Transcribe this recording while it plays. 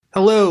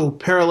Hello,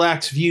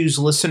 Parallax Views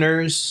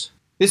listeners.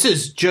 This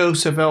is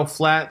Joseph L.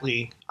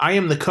 Flatley. I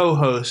am the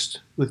co-host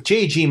with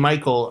J.G.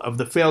 Michael of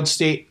the Failed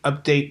State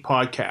Update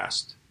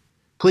podcast.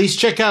 Please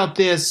check out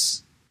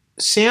this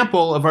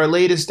sample of our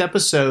latest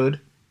episode,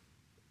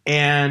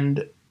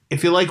 and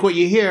if you like what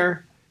you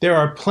hear, there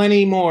are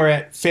plenty more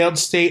at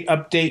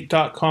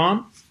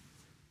failedstateupdate.com,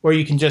 or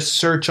you can just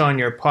search on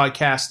your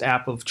podcast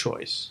app of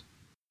choice.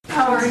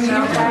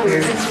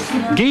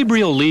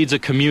 Gabriel leads a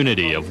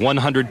community of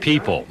 100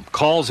 people,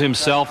 calls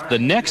himself the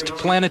next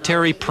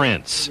planetary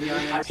prince.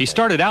 He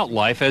started out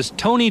life as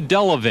Tony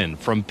Delavan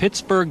from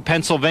Pittsburgh,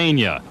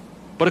 Pennsylvania.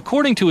 But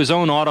according to his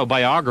own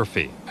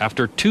autobiography,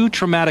 after 2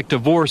 traumatic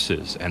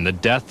divorces and the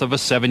death of a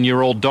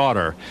 7-year-old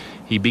daughter,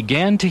 he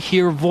began to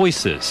hear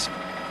voices.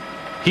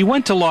 He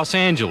went to Los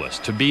Angeles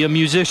to be a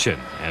musician,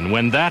 and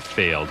when that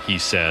failed, he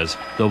says,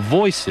 the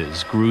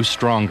voices grew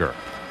stronger.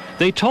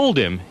 They told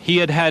him he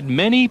had had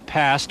many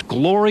past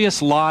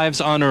glorious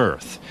lives on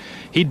Earth.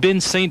 He'd been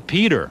St.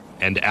 Peter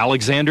and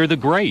Alexander the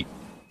Great.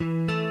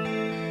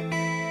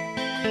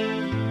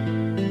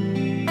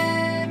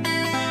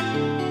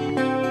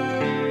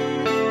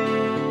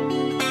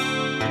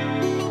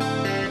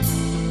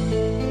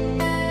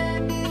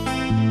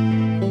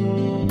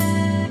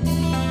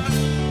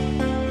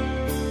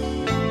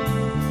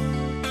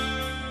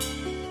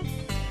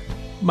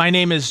 My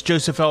name is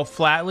Joseph L.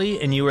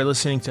 Flatley, and you are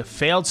listening to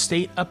Failed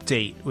State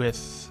Update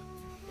with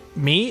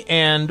me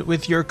and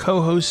with your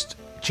co-host,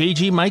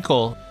 J.G.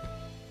 Michael.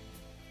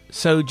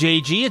 So,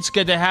 J.G., it's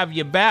good to have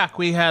you back.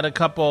 We had a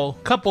couple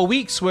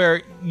weeks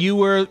where you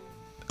were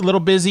a little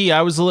busy,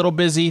 I was a little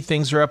busy,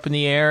 things were up in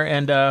the air,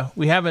 and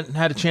we haven't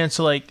had a chance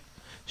to,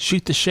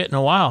 shoot the shit in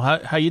a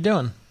while. How you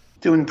doing?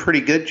 Doing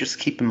pretty good, just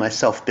keeping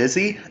myself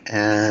busy,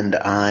 and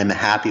I'm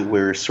happy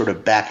we're sort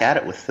of back at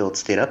it with Failed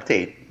State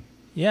Update.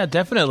 Yeah,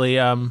 definitely.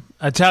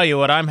 I tell you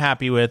what I'm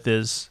happy with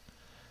is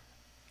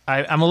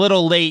I'm a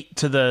little late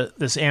to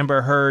this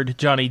Amber Heard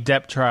Johnny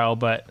Depp trial,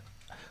 but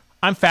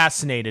I'm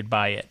fascinated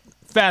by it.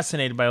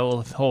 Fascinated by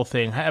the whole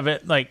thing.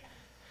 I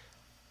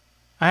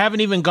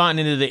haven't even gotten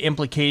into the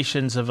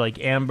implications of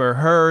Amber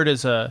Heard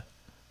as a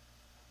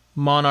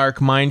monarch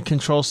mind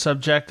control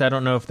subject. I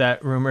don't know if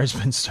that rumor has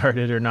been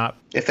started or not.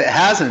 If it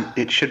hasn't,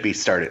 it should be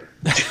started.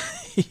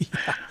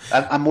 Yeah.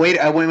 I'm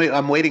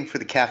waiting for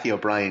the Kathy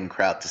O'Brien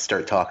crowd to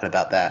start talking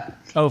about that.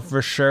 Oh,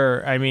 for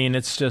sure. I mean,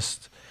 it's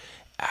just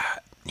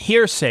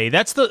hearsay.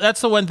 That's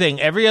the one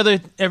thing. Every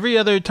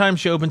other time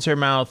she opens her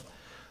mouth,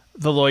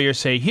 the lawyers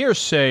say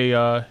hearsay,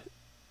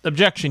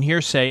 objection,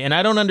 hearsay, and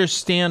I don't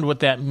understand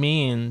what that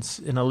means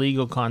in a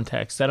legal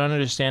context. I don't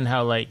understand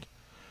how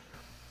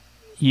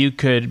you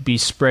could be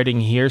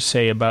spreading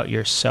hearsay about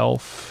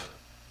yourself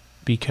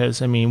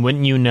because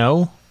wouldn't you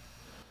know?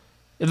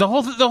 The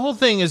whole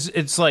thing is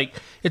it's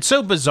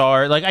so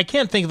bizarre. I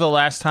can't think of the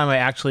last time I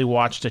actually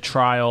watched a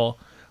trial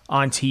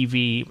on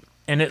TV,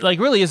 and it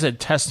really is a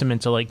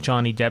testament to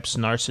Johnny Depp's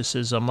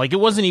narcissism. It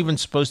wasn't even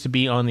supposed to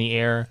be on the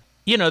air.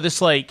 You know,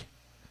 this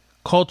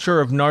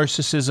culture of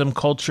narcissism,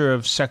 culture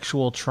of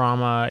sexual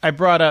trauma. I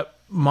brought up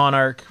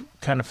Monarch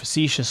kind of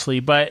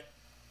facetiously, but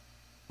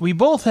we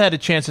both had a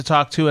chance to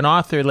talk to an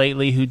author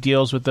lately who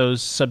deals with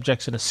those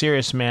subjects in a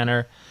serious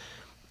manner,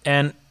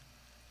 and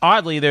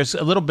oddly, there's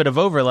a little bit of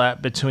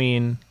overlap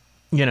between,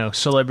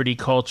 celebrity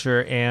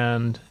culture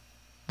and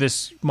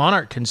this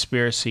Monarch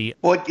conspiracy.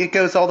 Well, it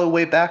goes all the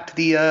way back to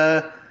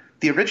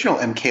the original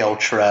MK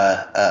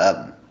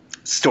Ultra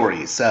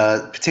stories,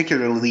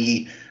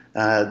 particularly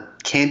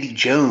Candy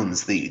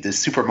Jones, the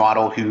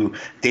supermodel who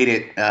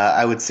dated,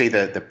 I would say,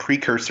 the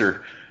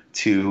precursor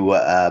to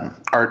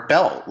Art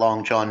Bell,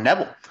 Long John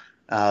Neville.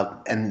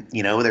 And,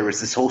 there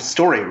was this whole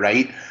story,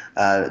 right?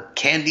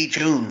 Candy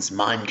Jones,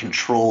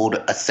 mind-controlled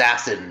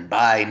assassin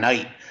by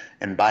night,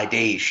 and by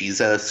day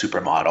she's a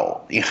supermodel.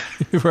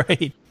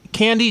 Right.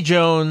 Candy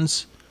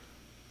Jones,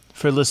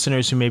 for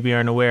listeners who maybe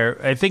aren't aware,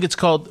 I think it's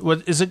called,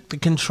 what is it, The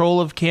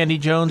Control of Candy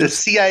Jones? The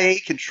CIA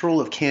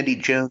Control of Candy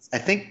Jones, I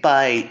think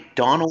by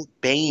Donald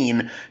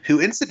Bain,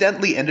 who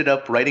incidentally ended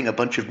up writing a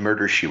bunch of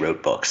Murder, She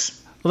Wrote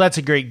books. Well, that's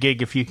a great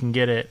gig if you can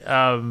get it,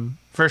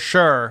 for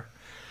sure.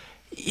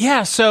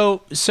 Yeah,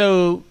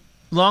 so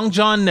Long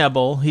John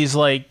Neville, he's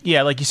like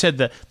you said,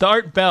 the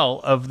Art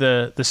Bell of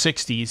the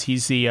 60s.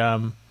 He's the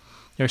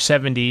or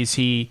 70s.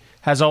 He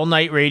has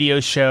all-night radio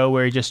show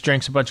where he just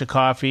drinks a bunch of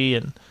coffee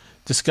and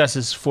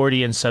discusses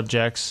Fortean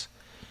subjects.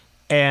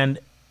 And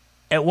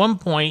at one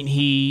point,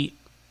 he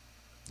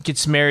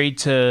gets married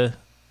to,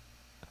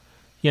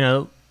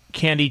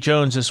 Candy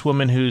Jones, this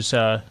woman whose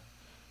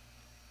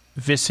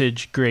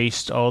visage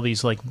graced all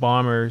these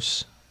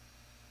bombers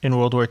in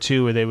World War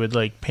II, where they would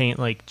paint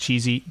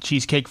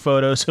cheesecake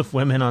photos of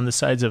women on the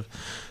sides of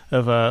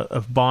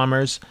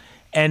bombers.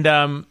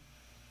 And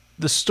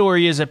the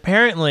story is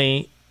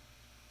apparently,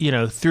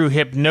 through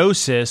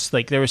hypnosis,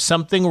 there was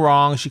something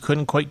wrong. She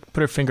couldn't quite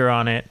put her finger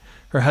on it.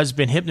 Her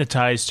husband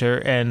hypnotized her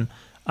and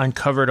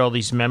uncovered all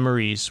these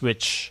memories,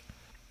 which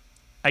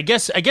I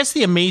guess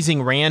the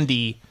amazing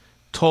Randy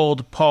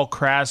told Paul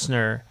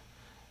Krasner.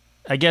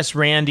 I guess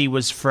Randy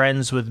was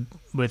friends with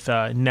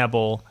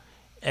Neville,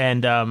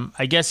 And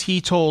I guess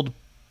he told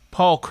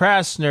Paul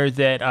Krasner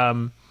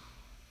that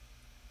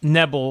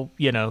Nebel,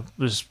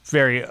 was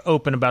very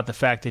open about the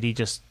fact that he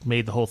just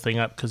made the whole thing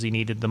up because he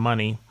needed the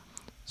money.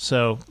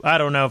 So I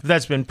don't know if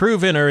that's been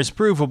proven or is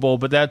provable,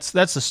 but that's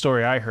the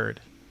story I heard.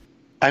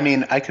 I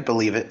mean, I could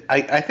believe it.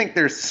 I think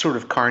there's sort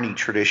of carny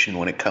tradition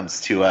when it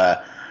comes to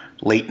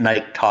late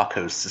night talk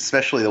hosts,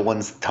 especially the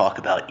ones that talk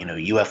about,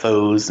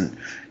 UFOs. And,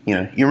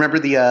 you remember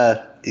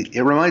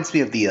it reminds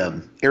me of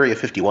the Area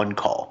 51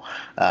 call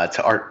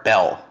to Art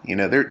Bell.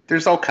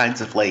 There's all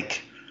kinds of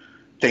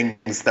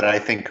things that I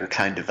think are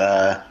kind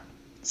of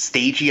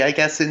stagey, I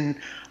guess, in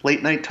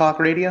late night talk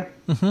radio.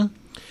 Mm-hmm.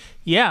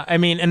 Yeah, I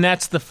mean, and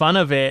that's the fun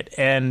of it.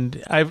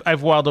 And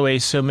I've whiled away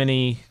so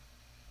many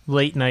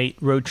late night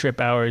road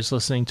trip hours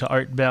listening to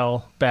Art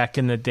Bell back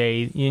in the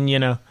day.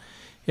 And,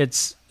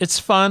 it's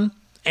fun,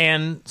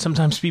 and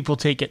sometimes people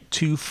take it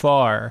too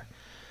far.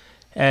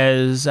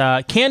 As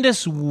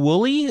Candace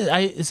Woolley,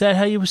 is that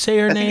how you say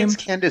her name? I think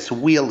it's Candace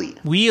Wheely.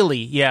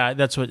 Wheely, yeah,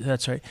 that's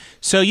right.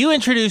 So you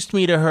introduced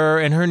me to her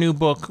and her new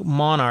book,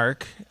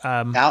 Monarch.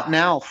 Out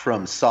now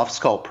from Soft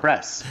Skull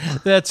Press.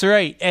 That's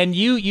right. And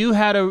you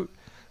had a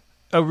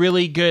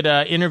really good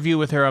interview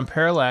with her on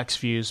Parallax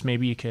Views.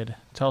 Maybe you could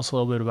tell us a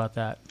little bit about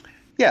that.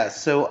 Yeah,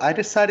 so I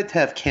decided to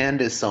have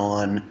Candace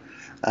on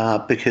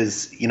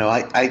because,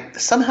 I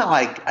somehow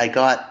I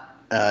got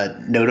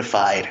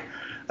notified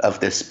of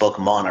this book,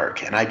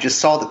 Monarch, and I just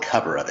saw the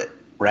cover of it,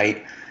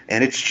 right?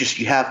 And it's just,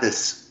 you have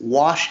this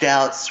washed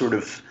out sort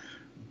of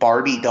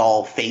Barbie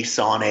doll face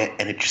on it,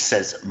 and it just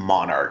says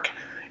Monarch.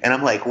 And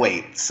I'm like,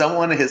 wait,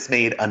 someone has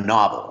made a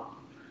novel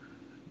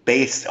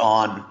based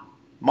on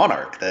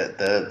Monarch,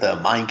 the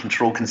mind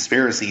control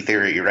conspiracy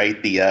theory,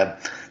 right? The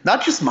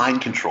not just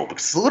mind control,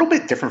 because it's a little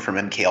bit different from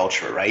MK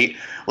Ultra, right?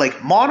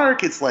 Like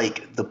Monarch is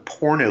like the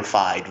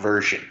pornified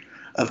version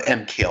of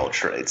MK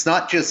Ultra. It's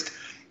not just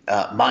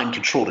mind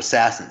controlled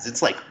assassins.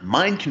 It's like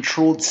mind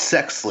controlled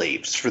sex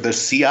slaves for the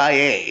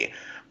CIA.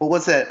 What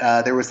was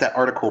that? There was that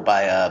article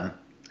by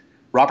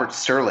Robert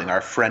Sterling,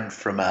 our friend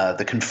from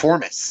The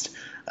Conformist.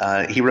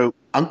 He wrote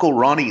Uncle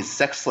Ronnie's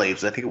Sex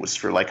Slaves. I think it was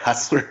for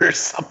Hustler or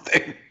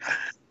something.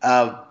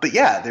 But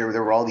yeah, there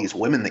were all these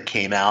women that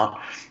came out.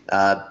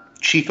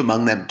 Chief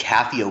among them,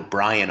 Kathy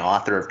O'Brien,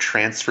 author of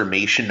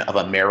Transformation of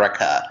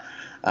America,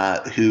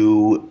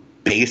 who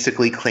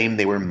basically claimed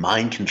they were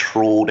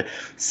mind-controlled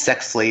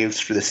sex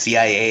slaves for the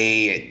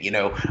CIA. And,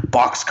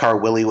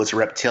 Boxcar Willie was a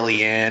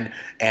reptilian,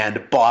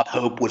 and Bob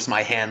Hope was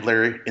my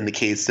handler in the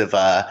case of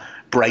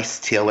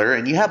Bryce Taylor.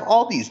 And you have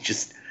all these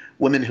just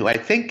women who I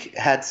think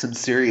had some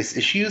serious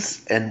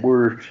issues and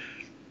were,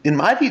 in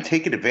my view,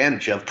 taken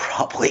advantage of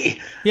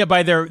probably. Yeah,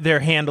 by their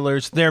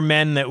handlers, their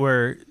men that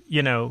were,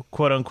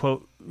 quote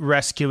unquote,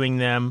 rescuing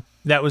them.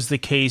 That was the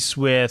case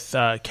with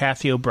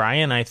Kathy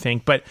O'Brien, I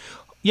think. But,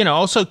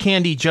 also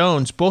Candy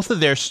Jones, both of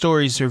their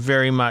stories are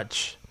very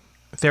much,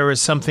 there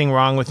was something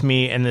wrong with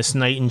me, and this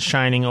knight in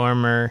shining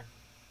armor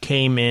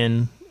came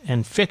in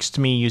and fixed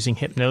me using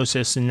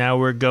hypnosis, and now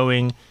we're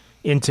going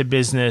into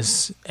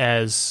business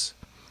as,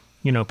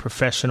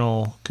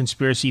 professional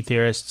conspiracy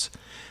theorists.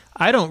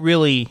 I don't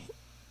really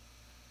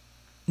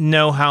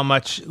know how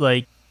much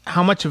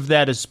of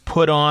that is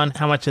put on,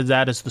 how much of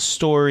that is the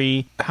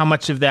story, how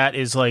much of that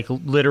is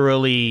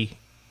literally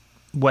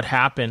what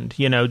happened.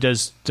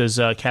 Does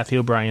Kathy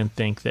O'Brien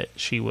think that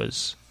she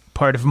was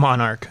part of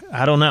Monarch?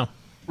 I don't know.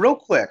 Real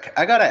quick,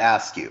 I gotta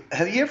ask you,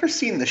 have you ever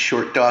seen the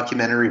short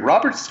documentary?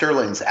 Robert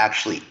Sterling's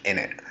actually in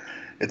it.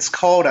 It's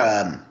called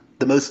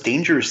The Most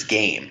Dangerous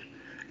Game,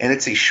 and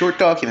it's a short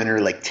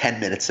documentary, 10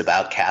 minutes,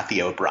 about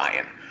Kathy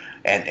O'Brien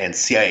and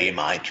CIA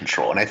mind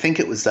control. And I think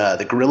it was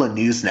the Guerrilla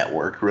News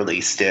Network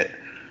released it.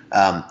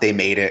 They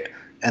made it.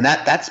 And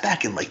that's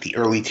back in the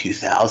early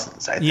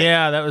 2000s, I think.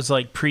 Yeah, that was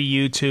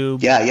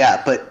pre-YouTube.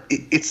 Yeah. But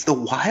it's the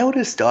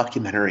wildest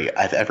documentary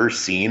I've ever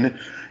seen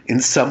in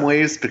some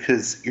ways,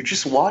 because you're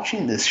just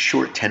watching this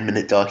short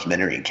 10-minute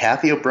documentary, and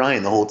Kathy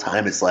O'Brien the whole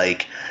time is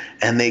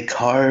and they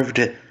carved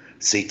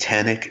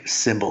satanic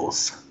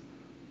symbols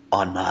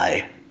on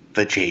my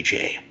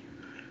vajayjay.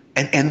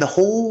 And the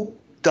whole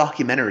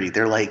documentary,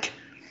 they're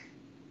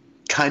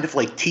kind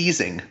of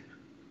teasing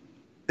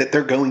that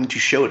they're going to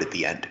show it at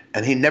the end,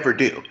 and they never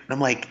do. And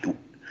I'm like,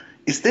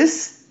 is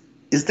this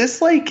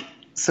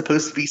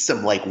supposed to be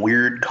some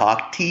weird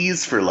cock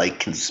tease for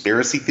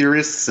conspiracy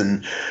theorists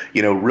and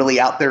really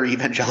out there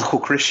evangelical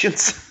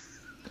Christians?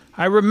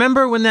 I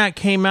remember when that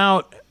came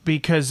out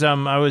because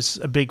I was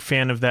a big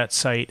fan of that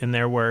site and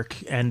their work,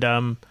 and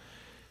I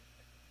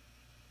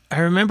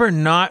remember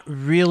not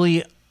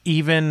really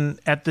even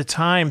at the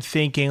time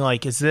thinking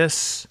is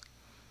this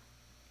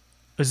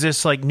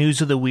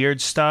news of the weird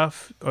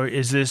stuff, or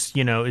is this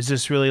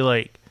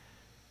really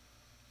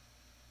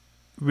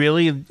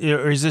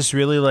or is this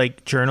really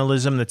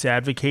journalism that's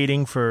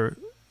advocating for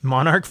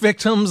Monarch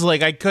victims?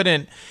 I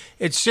couldn't.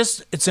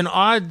 It's an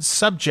odd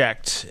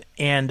subject,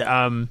 and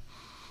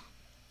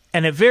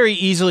it very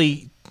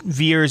easily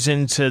veers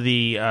into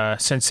the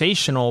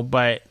sensational.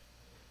 But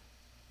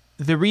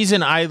the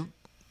reason I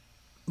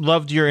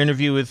loved your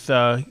interview with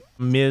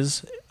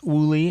Ms.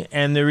 Woolley,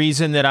 and the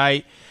reason that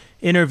I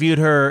interviewed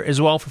her as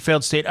well for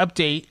Failed State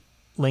Update,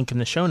 link in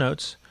the show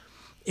notes,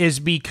 is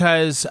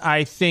because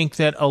I think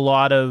that a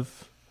lot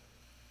of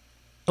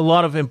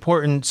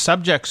important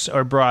subjects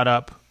are brought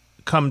up,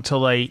 come to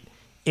light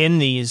in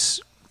these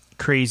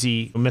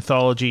crazy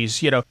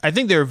mythologies. I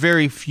think there are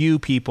very few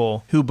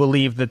people who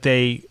believe that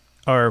they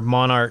are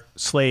monarch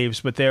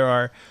slaves, but there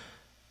are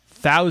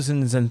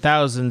thousands and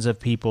thousands of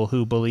people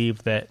who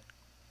believe that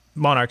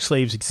monarch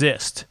slaves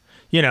exist.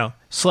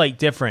 Slight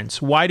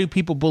difference. Why do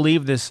people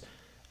believe this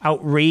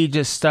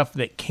outrageous stuff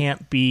that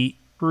can't be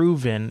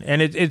proven?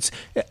 And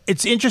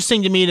it's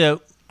interesting to me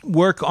to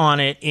work on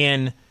it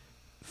in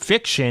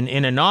fiction,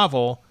 in a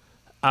novel,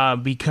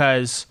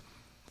 because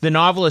the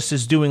novelist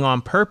is doing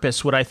on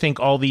purpose what I think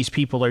all these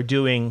people are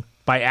doing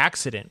by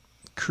accident,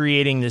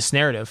 creating this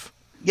narrative.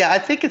 Yeah, I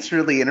think it's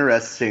really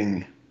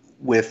interesting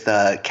with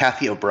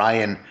Cathy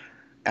O'Brien.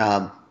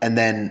 And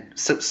then,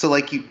 so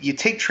like you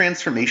take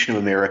Transformation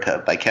of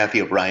America by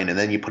Cathy O'Brien, and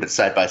then you put it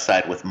side by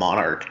side with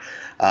Monarch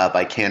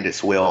by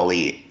Candace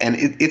Wiley. And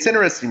it's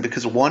interesting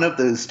because one of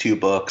those two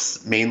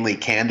books, mainly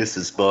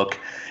Candace's book,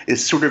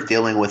 is sort of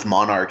dealing with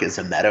Monarch as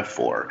a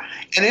metaphor.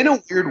 And in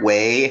a weird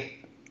way,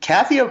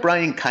 Cathy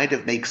O'Brien kind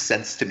of makes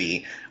sense to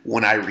me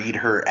when I read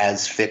her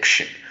as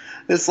fiction.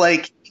 It's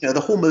like, the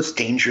whole most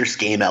dangerous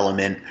game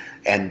element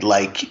and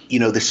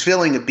this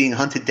feeling of being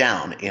hunted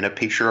down in a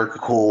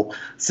patriarchal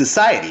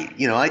society.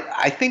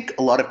 I think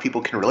a lot of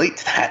people can relate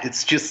to that.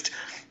 It's just,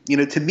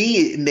 to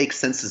me, it makes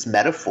sense as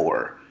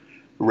metaphor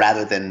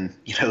rather than,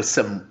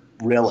 some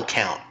real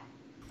account.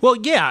 Well,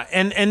 yeah.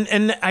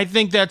 And I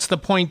think that's the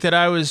point that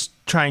I was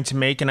trying to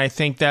make. And I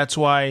think that's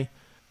why,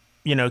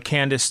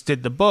 Candace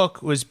did the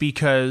book, was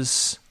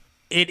because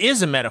it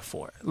is a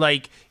metaphor.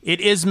 It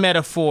is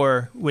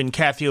metaphor when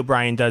Cathy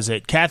O'Brien does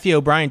it. Cathy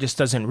O'Brien just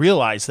doesn't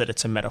realize that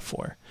it's a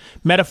metaphor.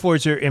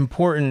 Metaphors are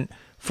important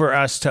for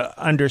us to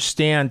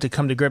understand, to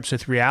come to grips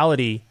with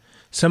reality.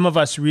 Some of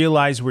us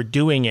realize we're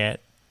doing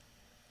it.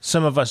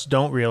 Some of us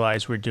don't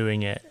realize we're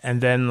doing it. And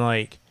then,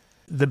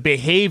 the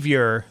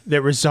behavior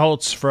that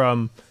results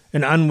from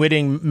an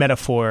unwitting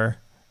metaphor,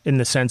 in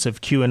the sense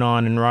of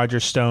QAnon and Roger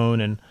Stone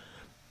and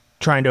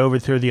trying to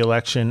overthrow the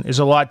election, is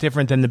a lot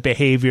different than the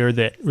behavior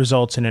that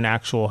results in an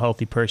actual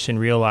healthy person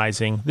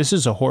realizing this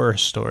is a horror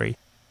story.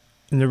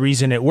 And the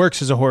reason it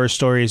works as a horror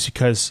story is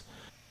because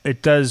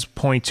it does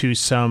point to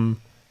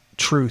some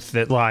truth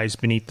that lies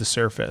beneath the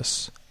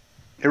surface.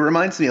 It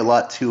reminds me a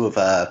lot, too, of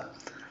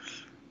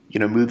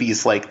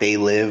movies like They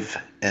Live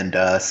and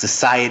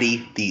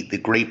Society, the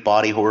great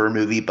body horror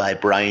movie by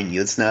Brian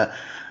Yuzna.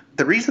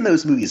 The reason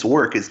those movies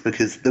work is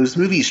because those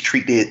movies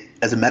treat it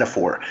as a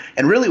metaphor.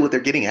 And really what they're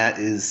getting at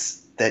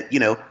is that,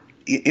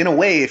 in a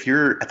way, if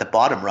you're at the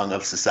bottom rung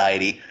of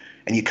society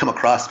and you come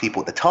across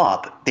people at the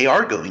top, they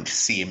are going to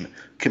seem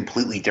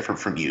completely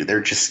different from you.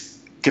 They're just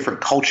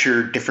different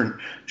culture, different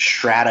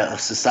strata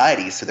of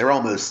society. So they're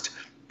almost,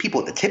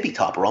 people at the tippy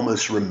top are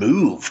almost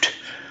removed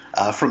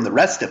from the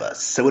rest of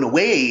us. So in a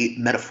way,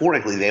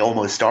 metaphorically, they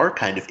almost are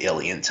kind of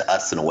alien to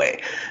us in a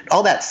way.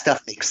 All that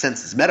stuff makes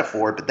sense as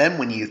metaphor, but then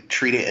when you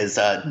treat it as,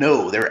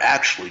 no, they're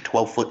actually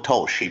 12-foot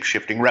tall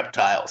shape-shifting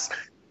reptiles,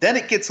 then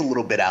it gets a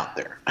little bit out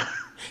there.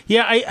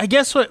 Yeah, I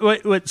guess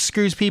what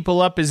screws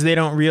people up is they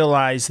don't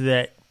realize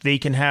that they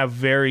can have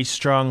very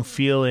strong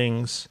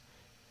feelings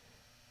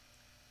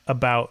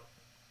about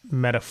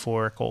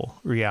metaphorical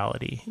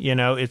reality.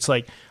 It's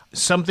like,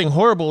 something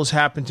horrible has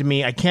happened to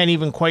me. I can't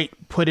even quite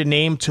put a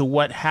name to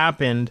what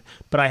happened,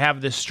 but I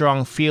have this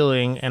strong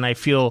feeling, and I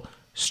feel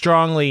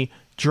strongly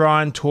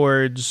drawn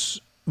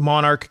towards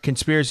monarch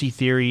conspiracy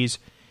theories.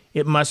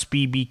 It must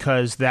be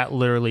because that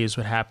literally is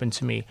what happened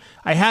to me.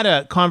 I had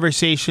a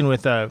conversation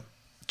with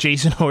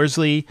Jason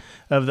Horsley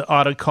of the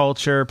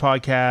Autoculture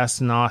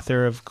podcast and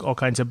author of all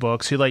kinds of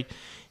books, who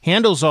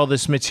handles all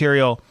this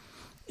material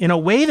in a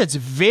way that's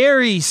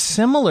very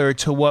similar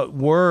to what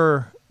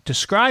we're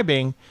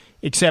describing,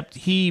 except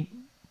he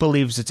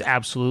believes it's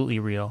absolutely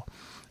real.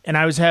 And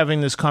I was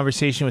having this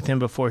conversation with him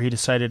before he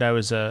decided I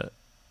was a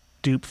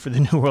dupe for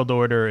the New World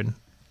Order and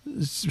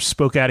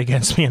spoke out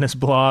against me in his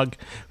blog,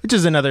 which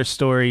is another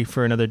story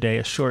for another day,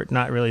 a short,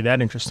 not really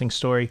that interesting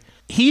story.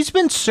 He's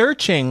been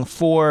searching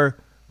for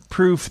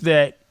proof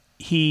that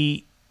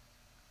he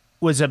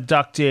was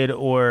abducted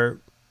or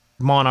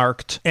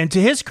monarched. And to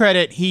his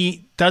credit,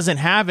 he doesn't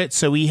have it,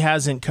 so he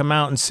hasn't come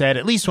out and said,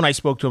 at least when I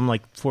spoke to him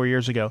 4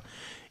 years ago,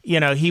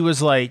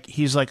 he's like,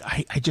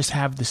 I just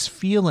have this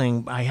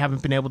feeling. I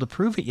haven't been able to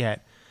prove it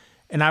yet.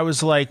 And I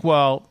was like,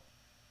 well,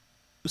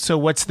 so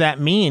what's that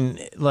mean?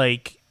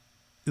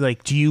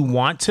 Do you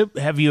want to,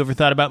 have you ever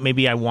thought about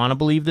maybe I want to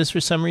believe this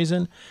for some reason?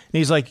 And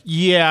he's like,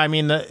 yeah,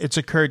 it's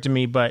occurred to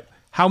me, but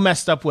how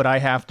messed up would I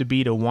have to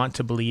be to want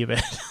to believe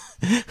it?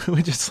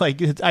 Which is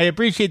I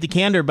appreciate the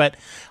candor, but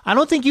I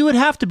don't think you would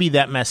have to be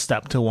that messed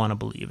up to want to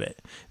believe it.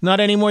 Not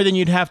any more than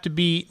you'd have to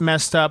be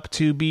messed up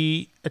to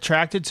be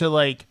attracted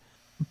to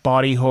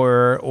body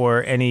horror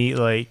or any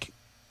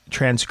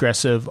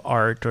transgressive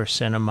art or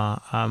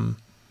cinema.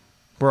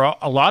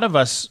 A lot of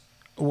us,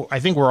 I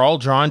think we're all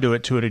drawn to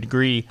it to a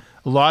degree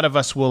A lot of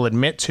us will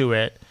admit to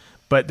it,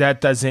 but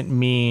that doesn't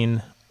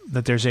mean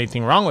that there's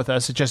anything wrong with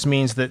us. It just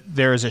means that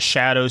there is a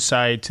shadow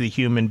side to the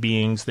human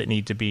beings that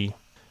needs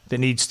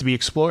to be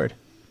explored.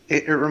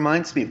 It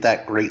reminds me of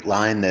that great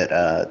line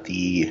that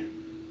he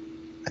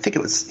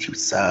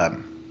was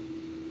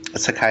a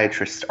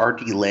psychiatrist,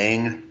 R.D.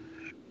 Laing,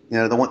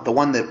 the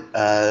one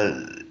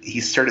that he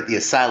started the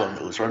asylum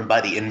that was run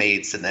by the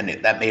inmates, and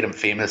then that made him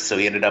famous. So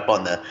he ended up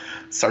on the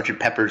Sgt.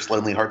 Pepper's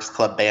Lonely Hearts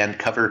Club Band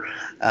cover.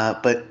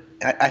 But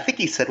I think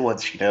he said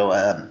once,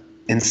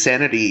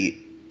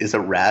 insanity is a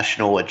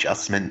rational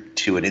adjustment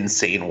to an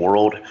insane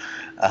world.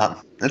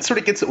 That sort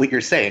of gets at what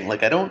you're saying.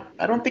 Like, I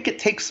don't think it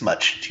takes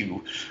much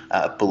to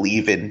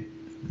believe in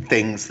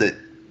things that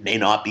may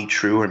not be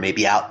true, or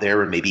maybe out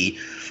there, or maybe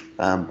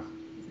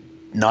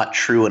not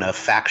true in a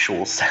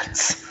factual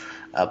sense,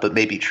 but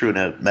maybe true in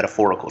a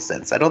metaphorical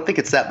sense. I don't think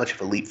it's that much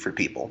of a leap for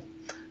people,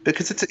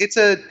 because it's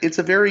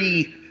a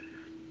very,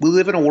 we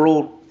live in a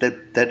world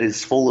that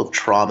is full of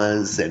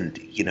traumas, and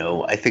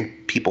I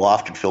think people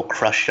often feel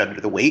crushed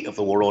under the weight of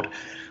the world.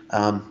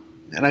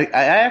 And I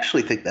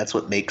actually think that's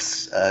what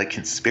makes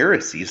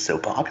conspiracies so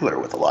popular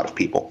with a lot of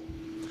people.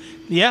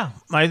 Yeah,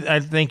 I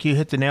think you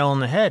hit the nail on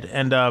the head.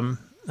 And I'm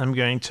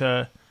going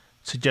to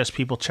suggest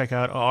people check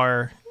out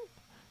our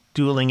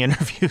dueling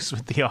interviews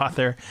with the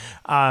author.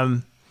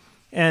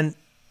 And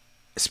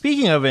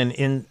speaking of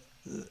a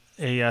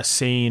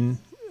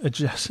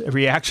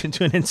reaction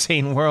to an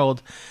insane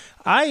world,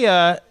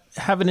 I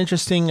have an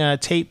interesting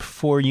tape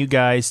for you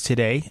guys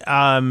today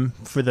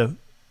for the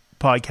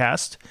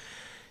podcast.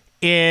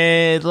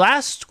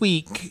 Last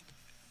week,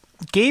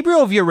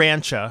 Gabriel of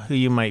Urantia, who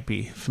you might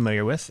be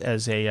familiar with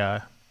as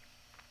a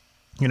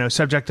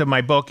subject of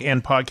my book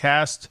and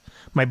podcast,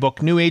 my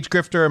book New Age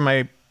Grifter, and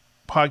my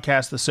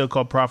podcast The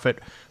So-Called Prophet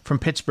from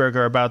Pittsburgh,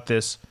 are about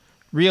this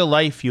real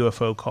life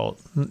UFO cult.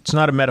 It's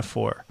not a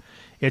metaphor.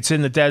 It's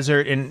in the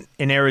desert in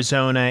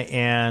Arizona,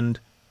 and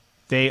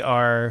they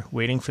are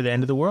waiting for the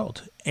end of the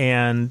world,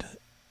 and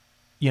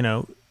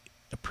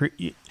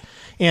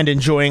and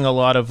enjoying a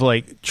lot of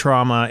like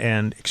trauma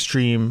and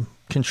extreme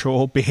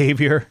control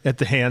behavior at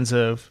the hands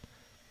of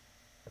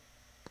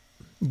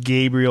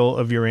Gabriel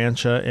of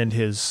Urantia and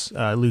his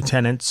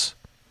lieutenants.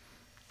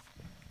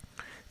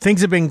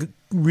 Things have been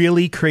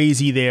really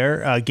crazy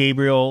there.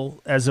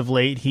 Gabriel, as of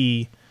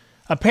late,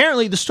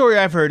 apparently the story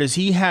I've heard is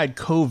he had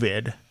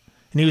COVID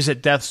and he was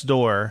at death's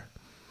door,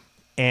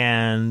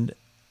 and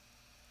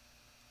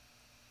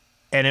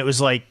it was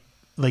like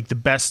the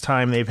best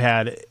time they've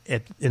had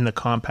in the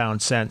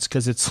compound since,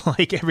 because it's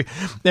like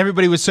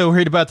everybody was so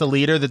worried about the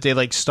leader that they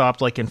like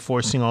stopped like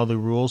enforcing all the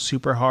rules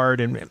super hard,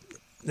 and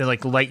they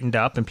like lightened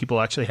up, and people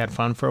actually had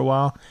fun for a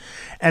while.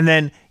 And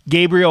then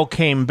Gabriel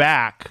came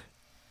back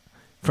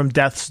from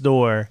death's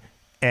door,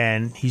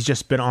 and he's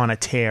just been on a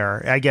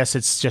tear. I guess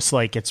it's just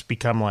like it's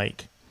become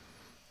like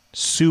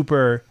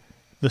super.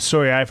 The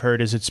story I've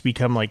heard is it's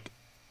become like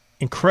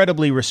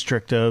incredibly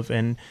restrictive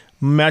and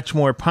much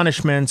more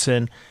punishments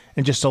and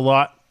just a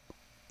lot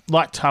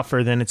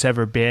tougher than it's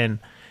ever been.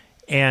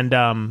 And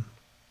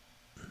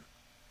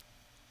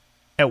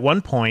at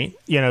one point,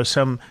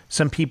 some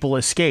people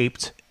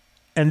escaped.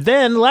 And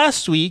then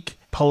last week,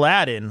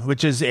 Paladin,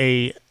 which is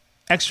a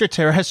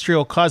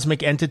extraterrestrial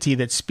cosmic entity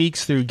that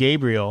speaks through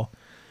Gabriel,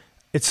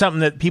 it's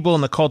something that people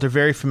in the cult are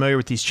very familiar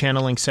with, these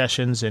channeling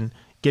sessions and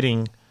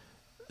getting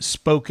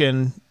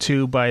spoken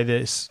to by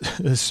this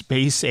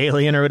space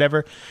alien or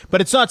whatever. But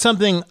it's not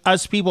something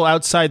us people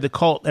outside the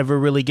cult ever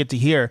really get to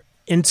hear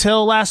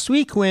until last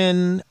week,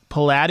 when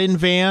Paladin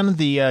Van,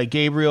 the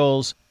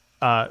Gabriel's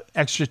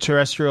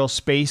extraterrestrial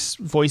space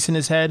voice in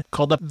his head,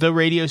 called up the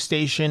radio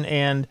station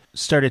and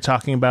started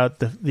talking about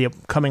the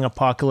upcoming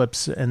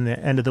apocalypse and the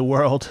end of the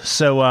world.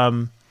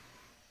 So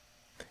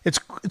it's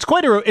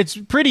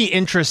pretty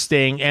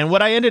interesting. And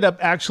what I ended up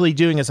actually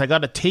doing is I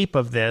got a tape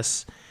of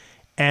this,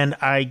 and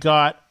I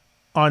got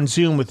on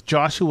Zoom with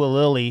Joshua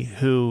Lilly,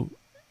 who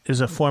is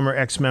a former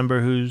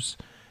ex-member who's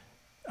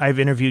I've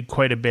interviewed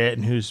quite a bit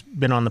and who's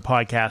been on the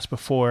podcast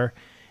before.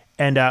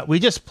 And we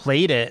just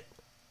played it,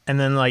 and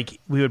then like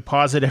we would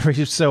pause it every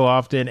so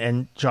often,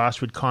 and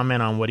Josh would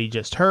comment on what he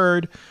just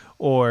heard,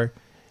 or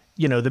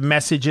the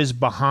messages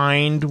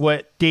behind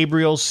what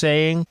Gabriel's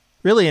saying.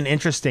 Really an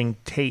interesting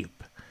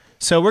tape.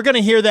 So we're going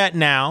to hear that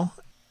now,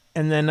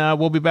 and then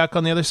we'll be back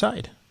on the other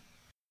side.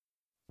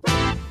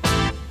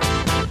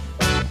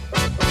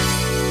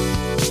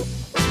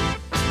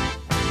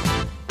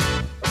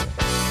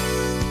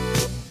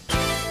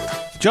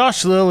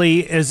 Josh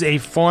Lilly is a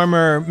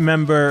former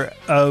member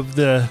of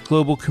the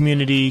Global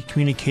Community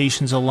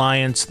Communications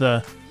Alliance,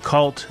 the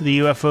cult, the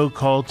UFO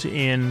cult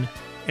in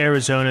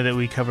Arizona that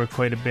we cover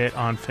quite a bit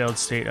on Failed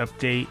State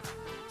Update.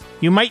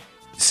 You might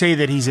say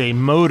that he's a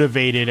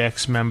motivated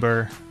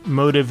ex-member,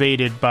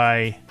 motivated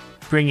by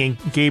bringing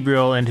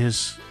Gabriel and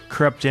his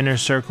corrupt inner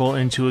circle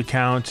into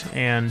account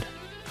and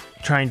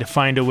trying to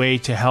find a way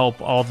to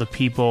help all the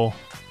people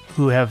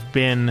who have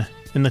been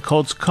in the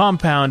cult's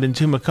compound in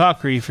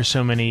Tumacacri for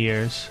so many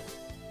years.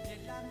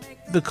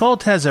 The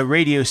cult has a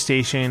radio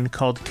station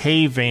called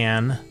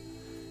KVAN,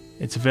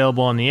 It's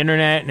available on the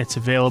internet, and it's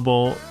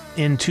available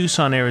in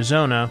Tucson,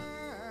 Arizona.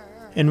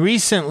 And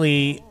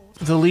recently,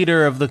 the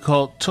leader of the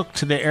cult took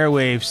to the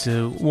airwaves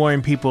to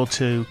warn people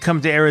to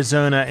come to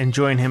Arizona and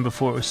join him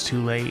before it was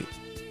too late.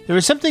 There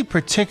was something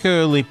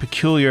particularly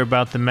peculiar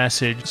about the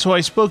message, so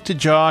I spoke to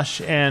Josh,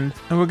 and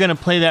we're going to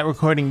play that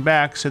recording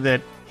back so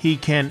that he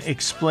can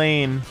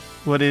explain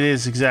what it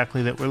is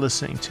exactly that we're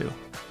listening to.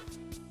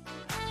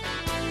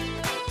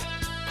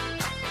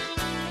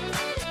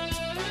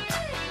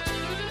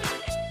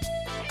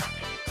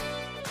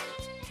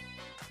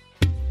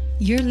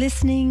 You're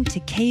listening to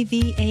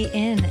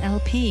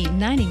KVAN-LP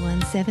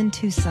 91.7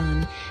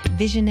 Tucson,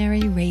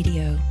 Visionary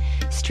Radio,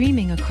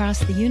 streaming across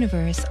the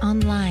universe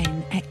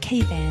online at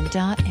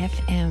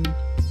kvan.fm.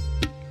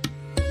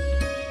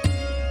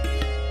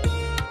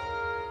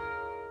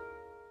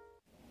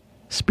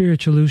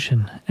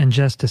 Spirituolution and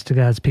justice to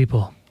God's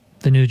people.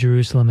 The New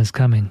Jerusalem is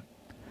coming.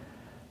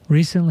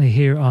 Recently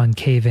here on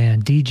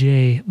KVAN,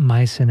 DJ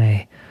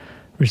Mycenae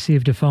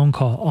received a phone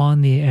call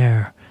on the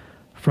air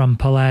from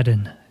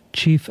Paladin,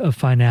 Chief of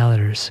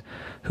Finalitors,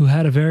 who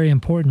had a very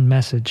important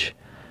message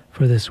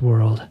for this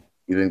world.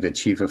 You think the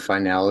Chief of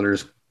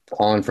Finalitors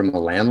calling from a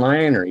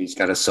landline, or he's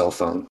got a cell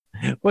phone?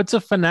 What's a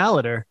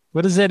finalitor?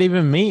 What does that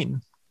even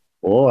mean?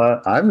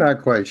 Well, I'm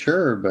not quite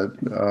sure, but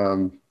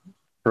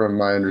from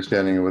my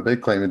understanding of what they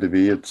claim it to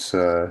be, it's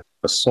a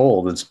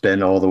soul that's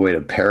been all the way to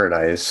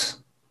paradise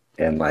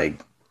and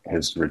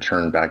has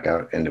returned back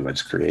out into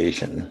its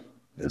creation.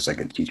 It's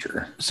like a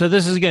teacher. So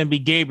this is going to be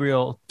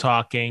Gabriel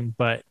talking,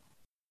 but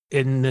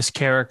in this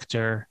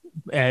character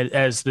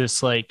as this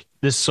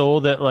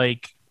soul that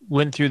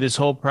went through this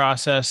whole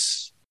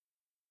process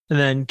and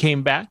then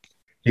came back.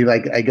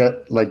 I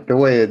got the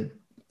way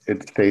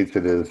it states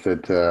it is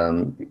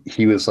that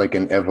he was like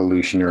an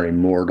evolutionary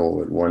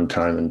mortal at one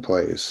time and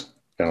place,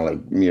 kind of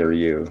like me or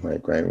you,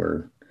 right?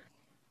 We're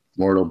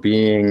mortal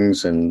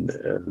beings, and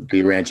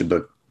the Urantia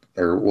book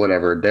or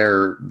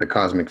whatever, the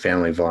Cosmic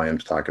Family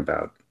volumes talk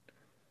about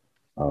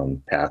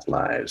past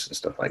lives and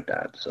stuff like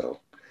that. So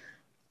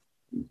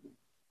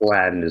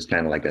Aladdin is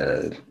kind of like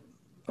a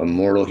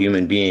mortal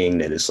human being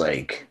that is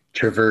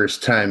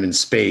traversed time and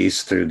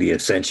space through the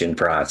ascension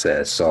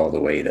process all the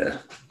way to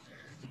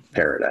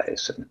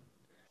paradise,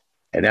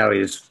 and now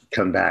he's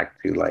come back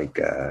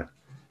to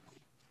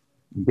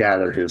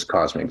gather his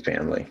cosmic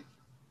family.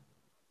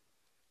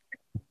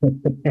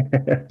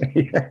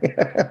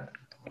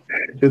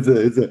 It's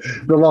a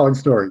long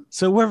story.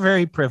 So we're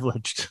very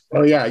privileged.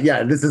 Oh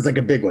yeah, this is a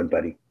big one,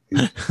 buddy.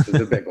 This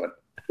is a big one.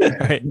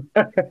 Right.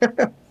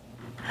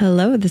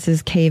 Hello, this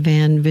is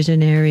KVAN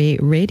Visionary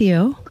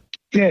Radio.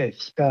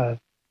 Yes.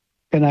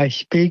 Can I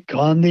speak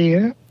on the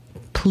air?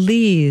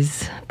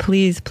 Please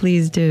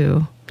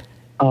do.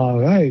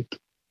 All right.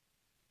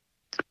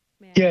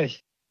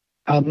 Yes.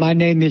 My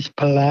name is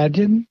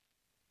Paladin.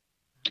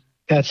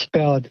 That's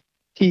spelled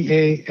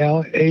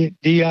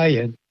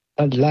Paladin.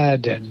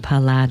 Paladin.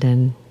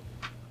 Paladin.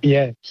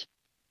 Yes.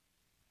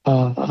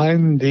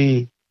 I'm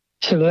the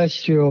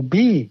celestial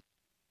being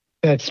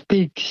that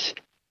speaks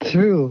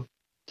through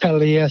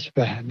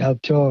Taliespan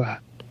of Torah.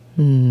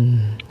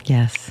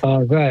 Yes.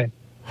 All right.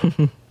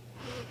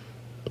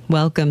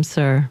 Welcome,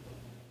 sir.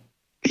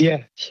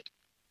 Yes.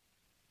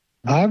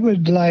 I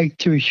would like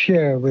to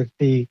share with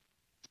the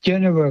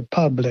general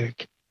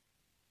public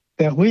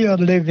that we are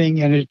living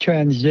in a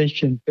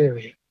transition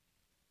period.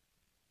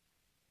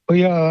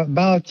 We are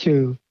about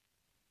to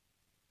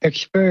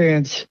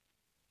experience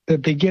the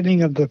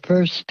beginning of the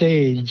first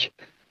stage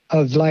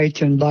of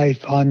light and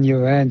life on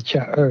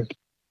Urantia Earth.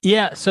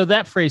 Yeah, so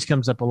that phrase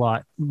comes up a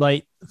lot.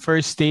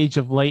 First stage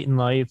of light and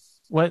life.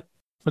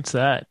 What's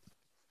that?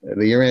 The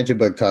Urantia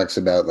book talks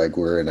about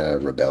we're in a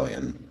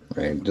rebellion,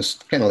 right?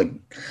 Just kind of like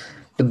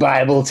the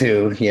Bible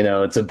too.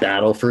 It's a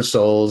battle for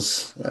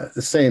souls.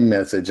 The same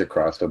message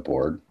across the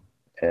board.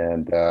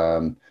 And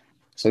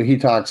so he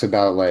talks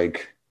about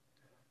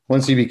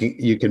once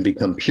you can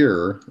become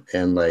pure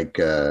and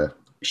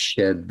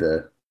shed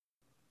the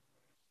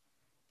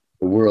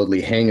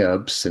worldly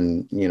hangups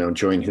and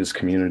join his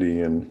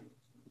community and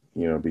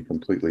be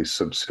completely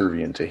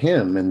subservient to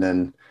him, and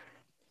then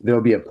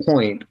there'll be a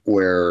point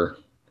where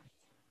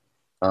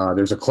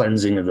there's a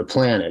cleansing of the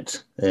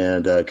planet,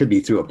 and it could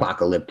be through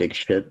apocalyptic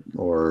shit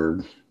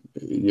or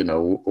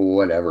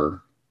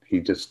whatever. He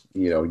just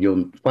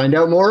you'll find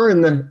out more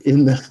in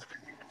the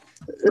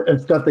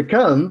stuff to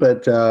come,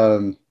 but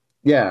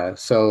yeah.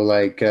 So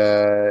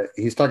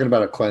he's talking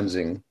about a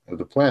cleansing of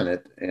the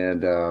planet,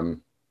 and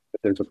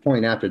there's a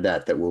point after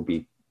that will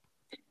be,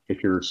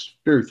 if you're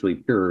spiritually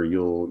pure,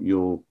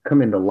 you'll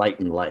come into light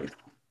and life,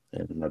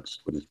 and that's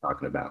what he's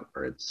talking about.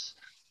 Where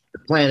the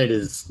planet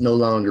is no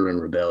longer in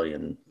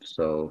rebellion,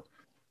 so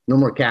no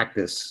more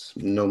cactus,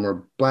 no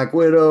more black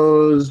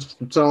widows.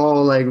 It's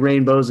all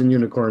rainbows and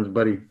unicorns,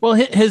 buddy. Well,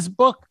 his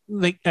book,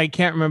 I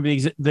can't remember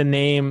the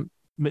name,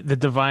 the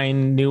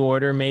Divine New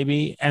Order,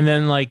 maybe, and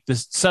then the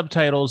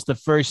subtitles, the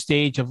first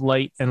stage of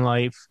light and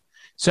life.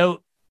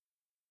 So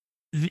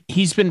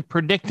he's been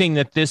predicting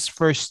that this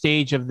first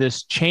stage of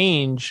this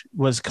change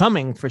was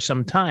coming for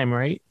some time,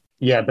 right?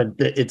 Yeah, but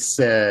it's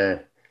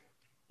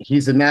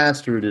he's a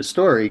master of the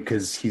story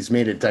because he's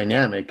made it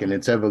dynamic and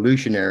it's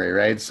evolutionary,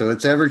 right? So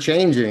it's ever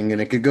changing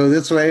and it could go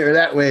this way or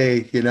that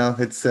way. You know,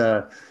 it's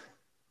a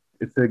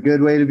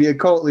good way to be a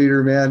cult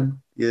leader, man.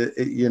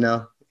 You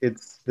know,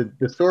 it's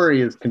the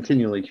story is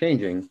continually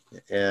changing,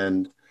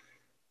 and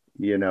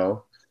you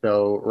know,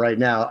 so right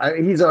now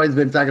he's always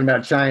been talking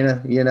about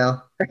China. You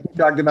know, he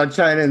talked about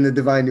China and the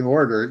Divine New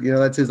Order. You know,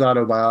 that's his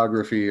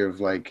autobiography of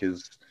like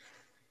his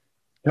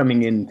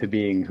coming into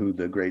being who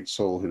the great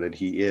soul that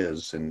he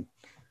is, and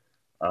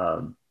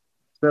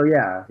so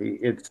yeah,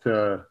 it's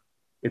a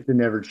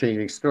never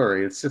changing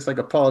story. It's just like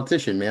a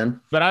politician, man.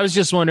 But I was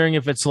just wondering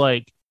if it's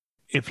like,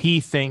 if he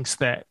thinks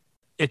that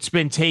it's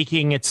been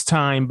taking its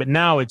time, but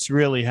now it's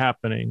really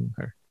happening.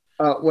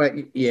 Well,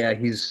 yeah,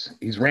 he's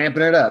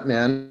ramping it up,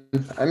 man.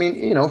 I mean,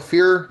 you know,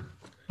 fear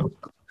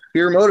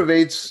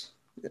motivates.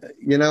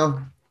 You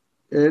know,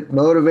 it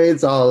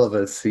motivates all of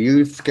us.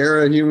 You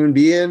scare a human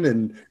being,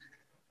 and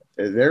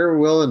they're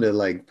willing to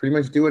like pretty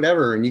much do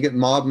whatever. And you get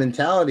mob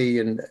mentality,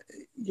 and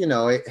you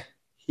know,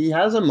 he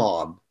has a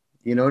mob.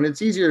 You know, and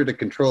it's easier to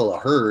control a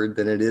herd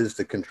than it is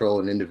to control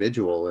an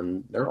individual.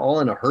 And they're all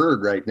in a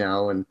herd right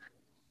now, and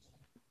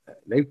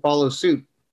they follow suit.